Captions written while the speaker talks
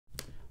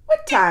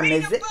what time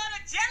is it?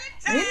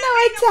 You know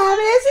what time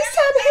it is. It's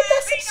time to hit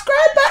that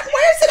subscribe button.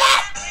 Where's it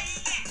at?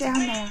 Down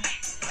there.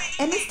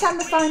 And it's time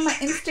to follow my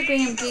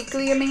Instagram,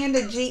 Geekly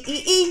Amanda,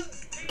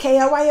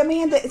 GeeKoy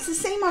Amanda. It's the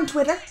same on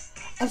Twitter.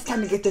 And it's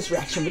time to get this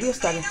reaction video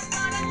started.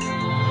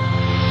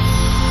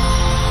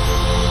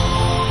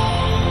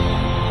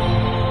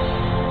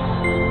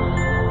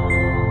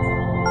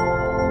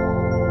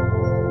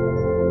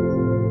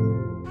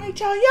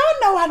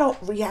 Y'all know I don't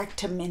react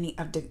to many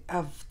of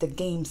the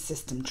game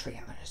system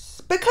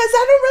trailers because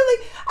I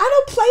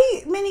don't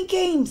play many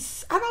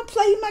games. I don't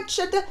play much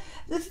of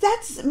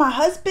that's my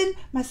husband,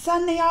 my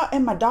son,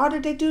 and my daughter.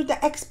 They do the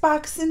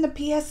Xbox and the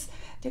PS.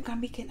 They're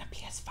gonna be getting a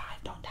PS5,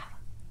 don't tell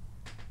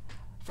them,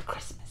 for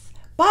Christmas.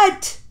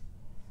 But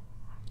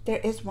there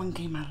is one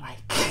game I like,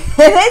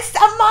 and it's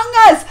Among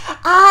Us.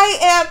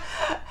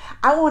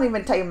 I won't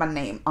even tell you my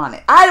name on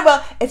it.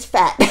 It's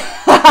Fat.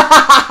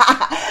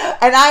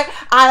 And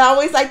I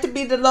always like to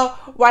be the little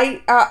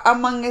white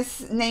Among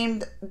Us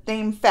named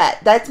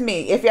Fat. That's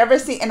me. If you ever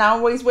see, and I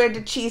always wear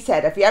the cheese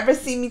head. If you ever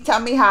see me, tell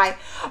me hi.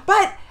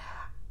 But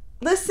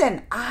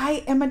listen,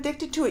 I am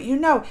addicted to it, you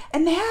know.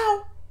 And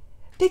now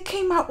they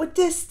came out with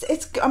this.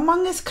 It's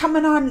Among Us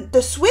coming on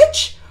the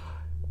Switch.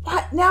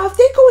 What? Now, if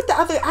they go with the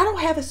other, I don't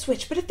have a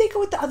Switch, but if they go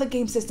with the other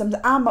game systems,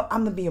 I'm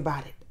going to be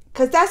about it.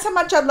 Because that's how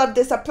much I love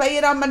this. I play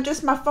it on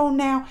just my phone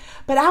now,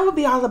 but I will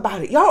be all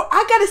about it. Y'all,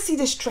 I got to see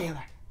this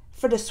trailer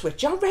for the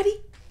Switch. Y'all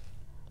ready?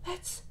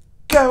 Let's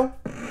go.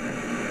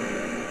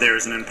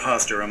 There's an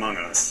imposter among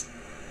us.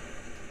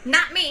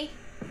 Not me.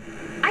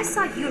 I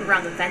saw you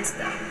around the fence,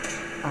 though.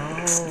 Oh.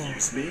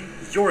 Excuse me?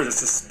 You're the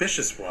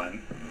suspicious one.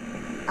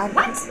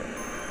 What?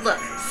 Look,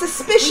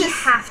 suspicious. We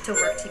have to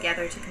work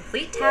together to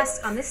complete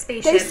tasks on this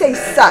spaceship. They say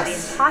sus.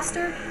 The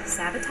imposter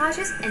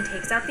sabotages and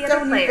takes out the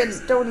other players.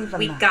 Don't even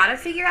We gotta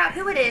figure out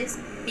who it is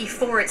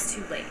before it's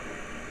too late.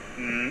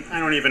 I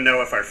don't even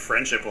know if our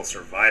friendship will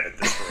survive at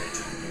this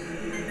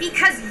rate.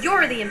 Because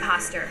you're the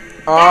imposter.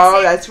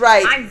 That's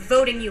right. I'm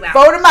voting you out.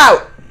 Vote him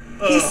out.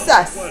 He's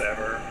sus.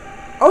 Whatever.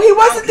 Oh, he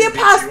wasn't the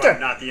imposter.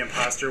 I'm not the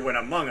imposter when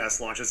Among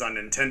Us launches on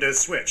Nintendo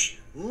Switch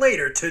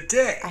later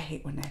today. I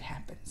hate when that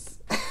happens.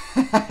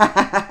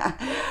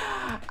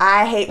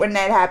 I hate when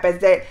that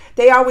happens.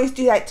 They always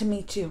do that to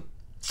me too.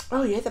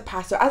 Oh, you're the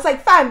imposter. I was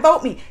like, fine,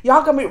 vote me.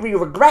 Y'all gonna be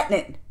regretting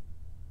it.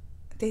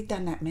 They've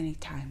done that many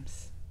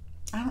times.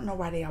 I don't know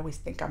why they always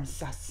think I'm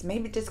sus.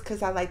 Maybe just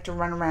because I like to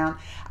run around.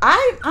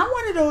 I'm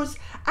one of those.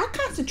 I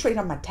concentrate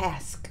on my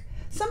task.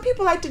 Some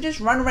people like to just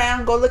run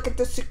around, go look at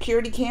the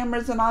security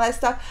cameras and all that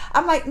stuff.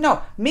 I'm like,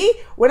 no. Me,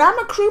 when I'm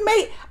a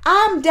crewmate,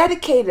 I'm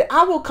dedicated.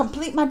 I will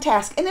complete my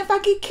task. And if I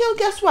get killed,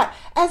 guess what?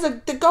 As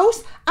the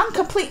ghost, I'm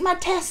completing my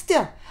task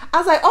still. I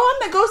was like, oh,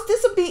 I'm the ghost.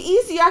 This will be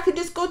easy. I could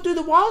just go through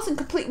the walls and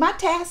complete my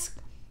task.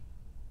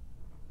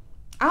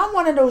 I'm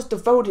one of those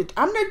devoted.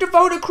 I'm the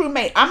devoted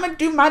crewmate. I'm going to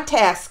do my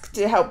task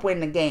to help win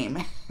the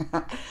game.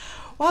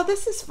 Well,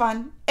 this is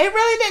fun. It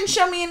really didn't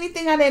show me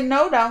anything I didn't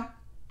know, though.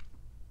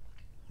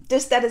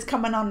 Just that is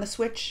coming on the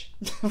Switch.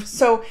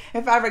 So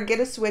if I ever get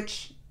a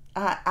Switch,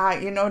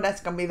 you know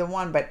that's going to be the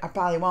one, but I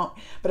probably won't.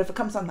 But if it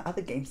comes on the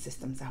other game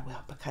systems, I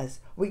will,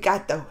 because we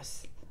got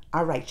those.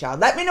 All right, y'all.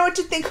 Let me know what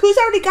you think. Who's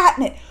already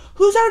gotten it?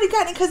 Who's already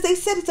gotten it? Because they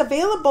said it's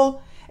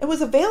available. It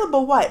was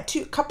available, what,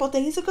 a couple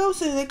days ago?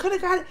 So they could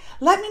have got it.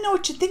 Let me know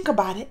what you think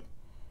about it.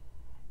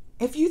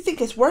 If you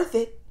think it's worth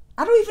it.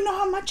 I don't even know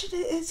how much it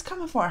is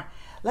coming for.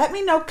 Let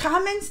me know.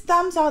 Comments,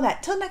 thumbs, all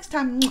that. Till next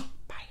time.